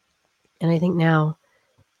 And I think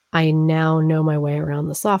I now know my way around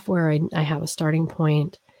the software. I have a starting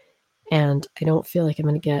point, and I don't feel like I'm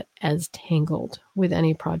going to get as tangled with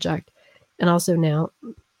any project. And also now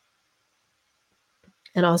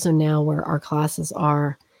where our classes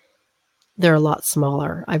are, they're a lot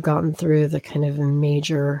smaller. I've gotten through the kind of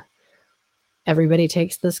major, everybody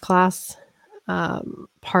takes this class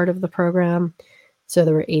part of the program. So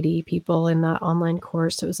there were 80 people in that online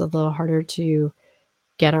course. So it was a little harder to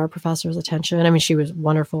get our professor's attention. I mean, she was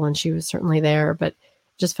wonderful and she was certainly there, but it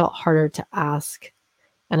just felt harder to ask.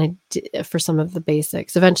 And I did for some of the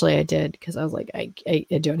basics. Eventually I did, because I was like, I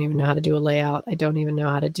don't even know how to do a layout. I don't even know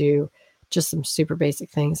how to do just some super basic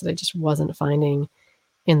things that I just wasn't finding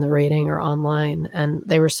in the rating or online. And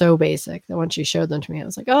they were so basic that once she showed them to me, I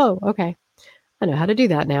was like, oh, okay, I know how to do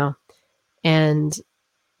that now. And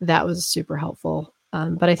that was super helpful.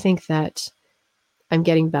 But I think that I'm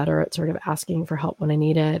getting better at sort of asking for help when I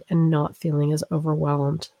need it and not feeling as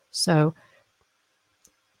overwhelmed. So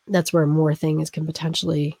that's where more things can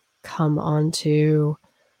potentially come onto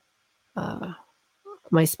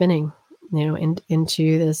my spinning,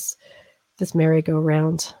 into this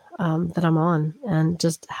merry-go-round that I'm on. And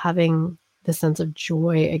just having the sense of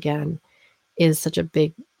joy again is such a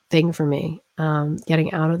big thing for me.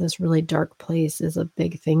 Getting out of this really dark place is a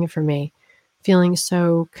big thing for me. Feeling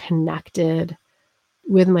so connected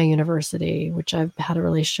with my university, which I've had a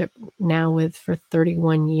relationship now with for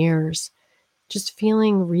 31 years, just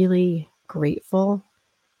feeling really grateful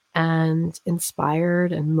and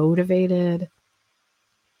inspired and motivated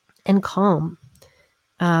and calm.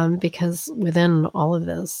 Because within all of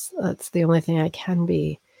this, that's the only thing I can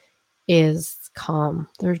be, is calm.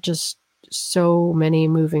 There's just so many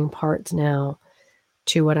moving parts now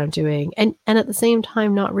to what I'm doing. And at the same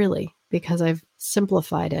time, not really, because I've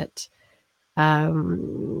simplified it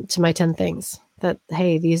to my 10 things that,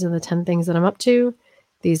 hey, these are the 10 things that I'm up to.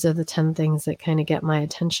 These are the 10 things that kind of get my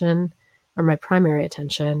attention, or my primary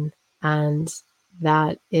attention. And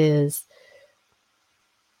that is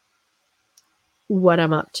what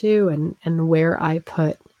I'm up to and where I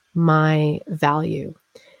put my value.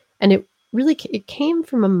 And it came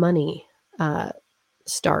from a money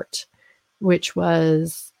start, which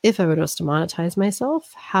was, if I was to monetize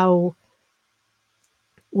myself, how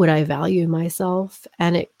would I value myself?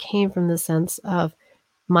 And it came from the sense of,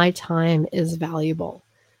 my time is valuable.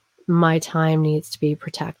 My time needs to be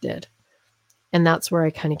protected. And that's where I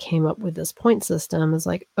kind of came up with this point system, is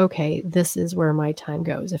like, okay, this is where my time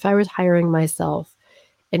goes. If I was hiring myself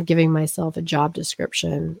and giving myself a job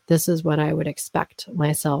description, this is what I would expect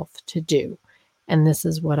myself to do. And this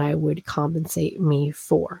is what I would compensate me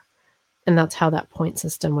for. And that's how that point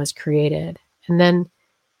system was created. And then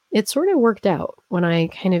it sort of worked out when I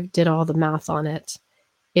kind of did all the math on it.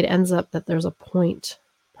 It ends up that there's a point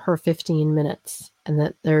per 15 minutes, and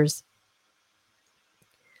that there's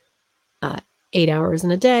 8 hours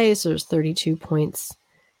in a day. So there's 32 points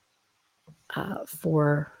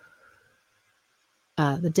for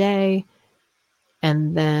the day.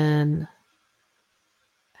 And then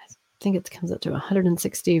I think it comes up to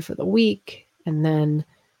 160 for the week. And then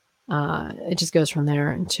it just goes from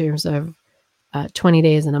there in terms of 20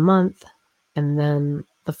 days in a month. And then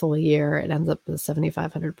the full year, it ends up with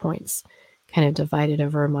 7,500 points kind of divided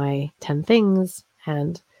over my 10 things.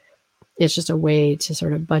 And it's just a way to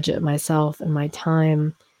sort of budget myself and my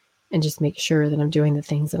time and just make sure that I'm doing the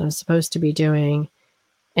things that I'm supposed to be doing,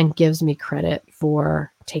 and gives me credit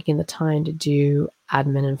for taking the time to do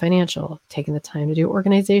admin and financial, taking the time to do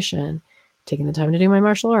organization, taking the time to do my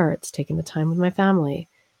martial arts, taking the time with my family,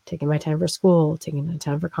 taking my time for school, taking the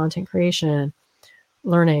time for content creation,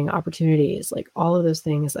 learning opportunities, like all of those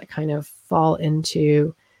things that kind of fall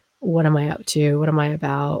into, what am I up to? What am I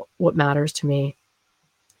about? What matters to me?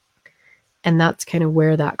 And that's kind of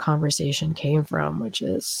where that conversation came from, which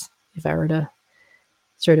is, if I were to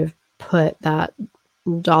sort of put that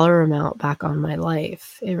dollar amount back on my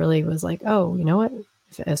life, it really was like, oh, you know what?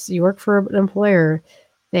 If you work for an employer,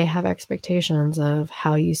 they have expectations of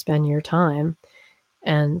how you spend your time.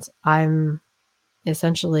 And I'm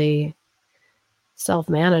essentially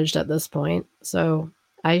self-managed at this point. So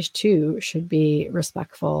I too should be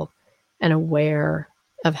respectful and aware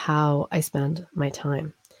of how I spend my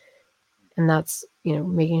time. And that's,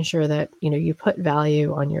 making sure that, you put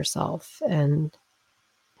value on yourself and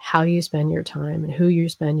how you spend your time and who you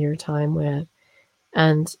spend your time with,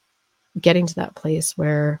 and getting to that place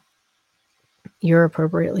where you're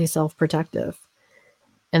appropriately self-protective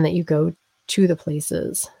and that you go to the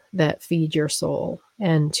places that feed your soul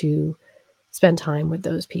and to spend time with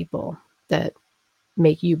those people that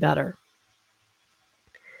make you better.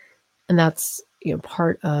 And that's,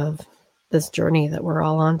 part of this journey that we're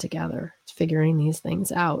all on together. It's figuring these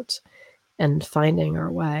things out and finding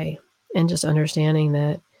our way, and just understanding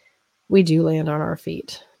that we do land on our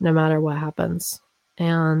feet no matter what happens.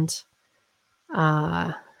 And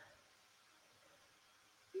that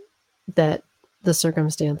the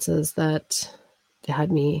circumstances that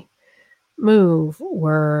had me move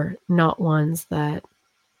were not ones that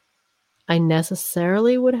I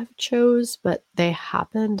necessarily would have chose, but they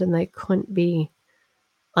happened and they couldn't be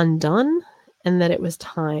undone, and that it was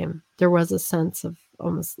time. There was a sense of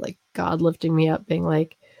almost like God lifting me up, being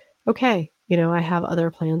like, okay, I have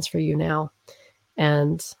other plans for you now,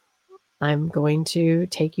 and I'm going to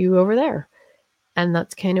take you over there. And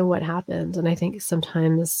that's kind of what happened. And I think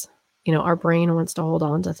sometimes, our brain wants to hold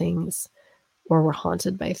on to things, or we're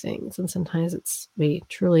haunted by things. And sometimes we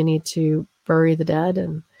truly need to bury the dead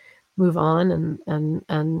and move on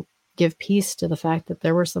and give peace to the fact that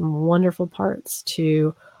there were some wonderful parts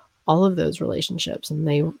to all of those relationships, and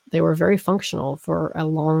they were very functional for a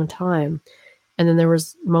long time. And then there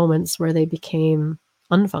was moments where they became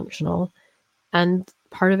unfunctional, and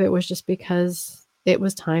part of it was just because it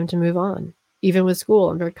was time to move on. Even with school,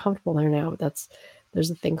 I'm very comfortable there now. There's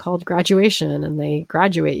a thing called graduation, and they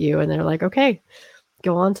graduate you and they're like, okay,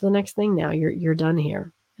 go on to the next thing now. You're done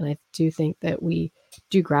here. And I do think that we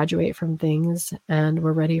do graduate from things and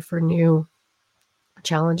we're ready for new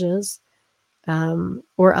challenges.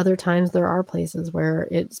 Or other times there are places where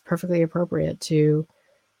it's perfectly appropriate to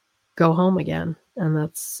go home again. And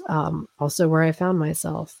that's also where I found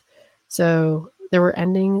myself. So there were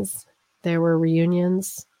endings, there were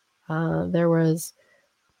reunions, there was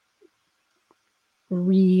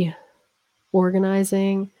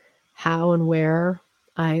reorganizing how and where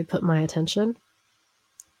I put my attention.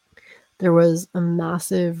 There was a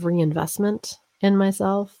massive reinvestment in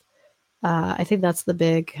myself. I think that's the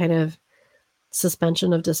big kind of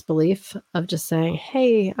suspension of disbelief of just saying,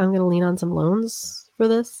 hey, I'm going to lean on some loans for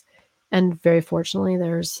this. And very fortunately,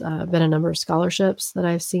 there's been a number of scholarships that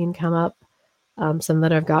I've seen come up, some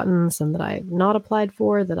that I've gotten, some that I've not applied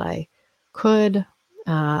for that I could.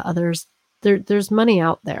 Others, there's money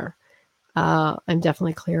out there. I'm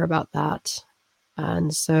definitely clear about that.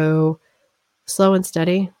 And so slow and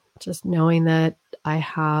steady, just knowing that I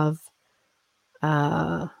have,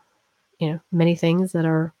 many things that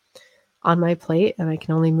are on my plate and I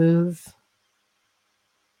can only move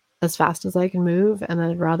as fast as I can move. And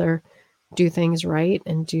I'd rather do things right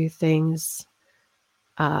and do things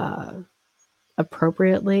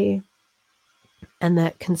appropriately. And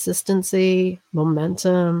that consistency,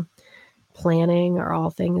 momentum, planning are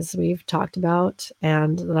all things we've talked about,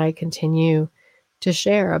 and that I continue to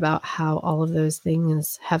share about how all of those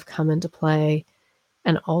things have come into play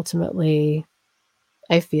and ultimately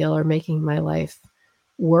I feel are making my life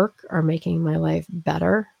work, are making my life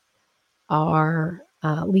better, are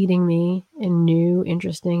leading me in new,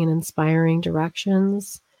 interesting, and inspiring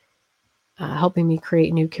directions, helping me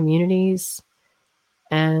create new communities.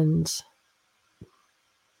 And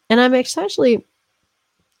I'm essentially,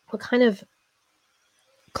 I'll kind of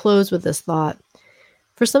close with this thought.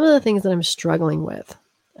 For some of the things that I'm struggling with,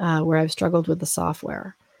 where I've struggled with the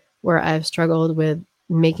software, where I've struggled with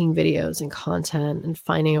making videos and content and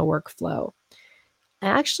finding a workflow, I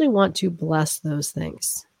actually want to bless those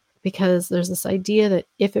things, because there's this idea that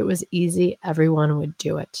if it was easy, everyone would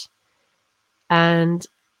do it. And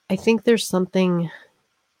I think there's something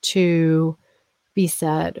to be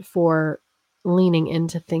said for leaning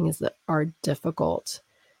into things that are difficult,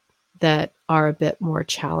 that are a bit more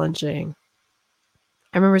challenging.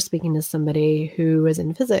 I remember speaking to somebody who was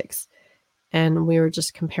in physics, and we were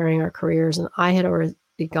just comparing our careers, and I had already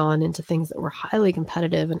gone into things that were highly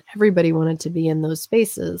competitive and everybody wanted to be in those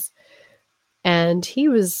spaces. And he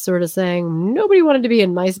was sort of saying nobody wanted to be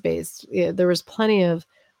in MySpace. There was plenty of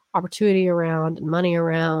opportunity around and money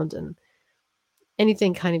around, and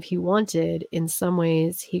anything kind of he wanted in some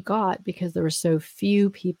ways he got because there were so few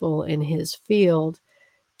people in his field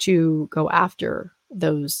to go after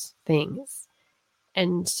those things.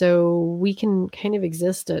 And so we can kind of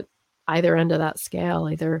exist at either end of that scale,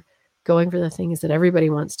 either going for the things that everybody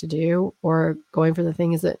wants to do or going for the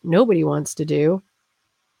things that nobody wants to do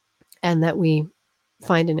and that we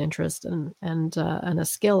find an interest and a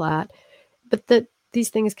skill at. But that these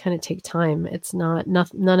things kind of take time. It's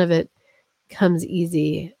none of it comes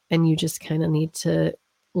easy, and you just kind of need to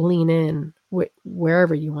lean in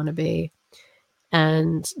wherever you want to be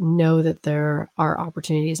and know that there are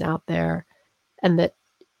opportunities out there and that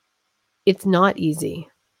it's not easy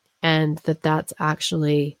and that that's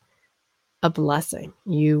actually a blessing.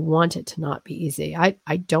 You want it to not be easy.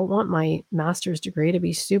 I don't want my master's degree to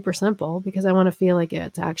be super simple because I want to feel like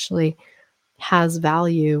it actually has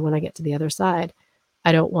value when I get to the other side.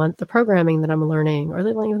 I don't want the programming that I'm learning or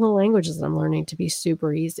the languages that I'm learning to be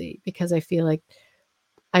super easy because I feel like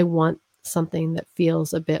I want something that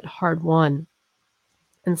feels a bit hard won.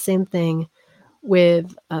 And same thing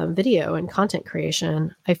with video and content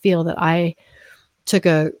creation. I feel that I took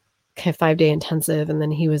a kind of 5-day intensive and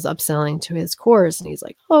then he was upselling to his course and he's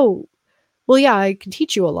like, oh, well, yeah, I can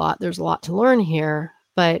teach you a lot. There's a lot to learn here.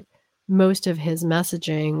 But most of his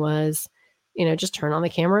messaging was, just turn on the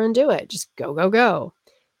camera and do it. Just go, go, go.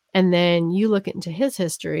 And then you look into his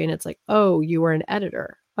history and it's like, oh, you were an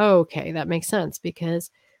editor. Oh, okay, that makes sense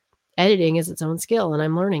because editing is its own skill and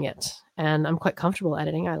I'm learning it. And I'm quite comfortable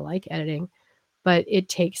editing. I like editing, but it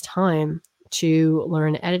takes time to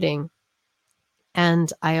learn editing.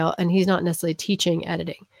 And he's not necessarily teaching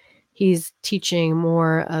editing. He's teaching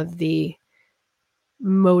more of the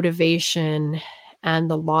motivation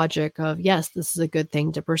and the logic of, yes, this is a good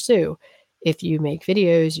thing to pursue. If you make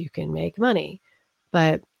videos, you can make money.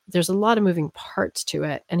 But there's a lot of moving parts to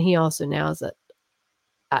it. And he also now is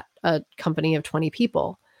at a company of 20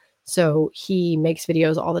 people. So he makes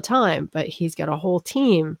videos all the time, but he's got a whole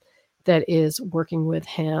team that is working with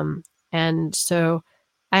him. And so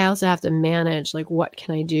I also have to manage, like, what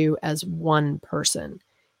can I do as one person?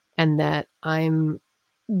 And that I'm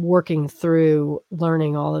working through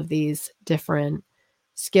learning all of these different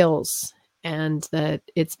skills and that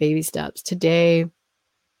it's baby steps. Today,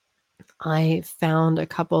 I found a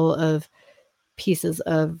couple of pieces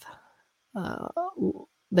of,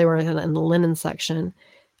 they were in the linen section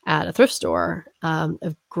at a thrift store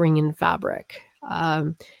of green fabric.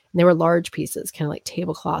 They were large pieces, kind of like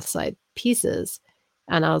tablecloth side pieces.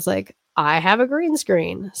 And I was like, I have a green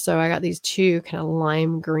screen. So I got these two kind of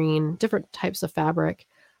lime green, different types of fabric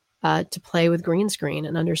to play with green screen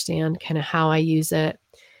and understand kind of how I use it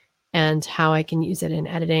and how I can use it in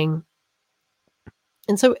editing.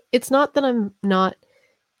 And so it's not that I'm not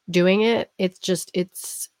doing it.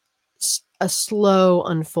 It's a slow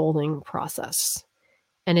unfolding process.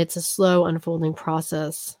 And it's a slow unfolding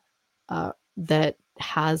process that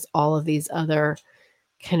has all of these other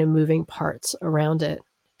kind of moving parts around it.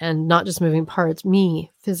 And not just moving parts,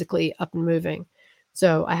 me physically up and moving.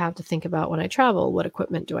 So I have to think about when I travel, what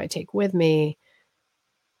equipment do I take with me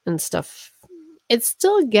and stuff. It's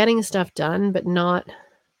still getting stuff done, but not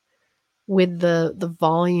with the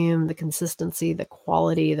volume, the consistency, the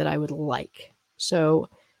quality that I would like. So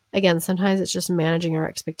again, sometimes it's just managing our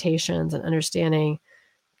expectations and understanding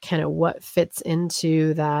kind of what fits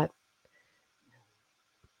into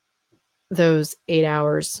those 8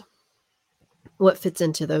 hours, what fits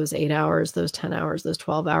into those 8 hours, those 10 hours, those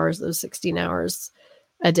 12 hours, those 16 hours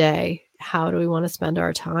a day. How do we want to spend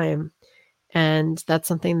our time? And that's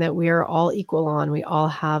something that we are all equal on. We all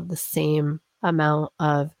have the same amount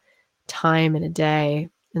of time in a day.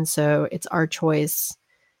 And so it's our choice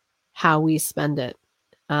how we spend it.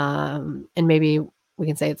 And maybe we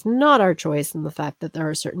can say it's not our choice in the fact that there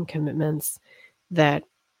are certain commitments that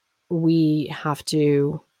we have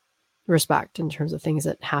to respect in terms of things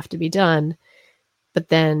that have to be done. But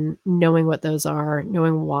then knowing what those are,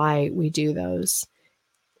 knowing why we do those,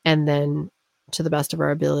 and then to the best of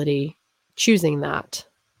our ability, choosing that,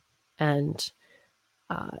 and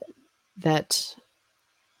that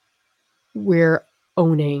we're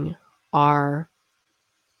owning our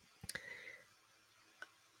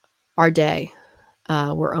day.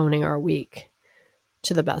 We're owning our week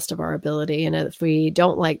to the best of our ability. And if we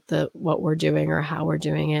don't like what we're doing or how we're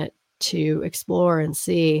doing it, to explore and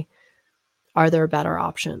see, are there better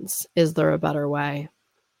options? Is there a better way?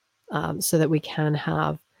 So that we can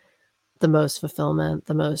have the most fulfillment,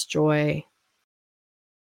 the most joy,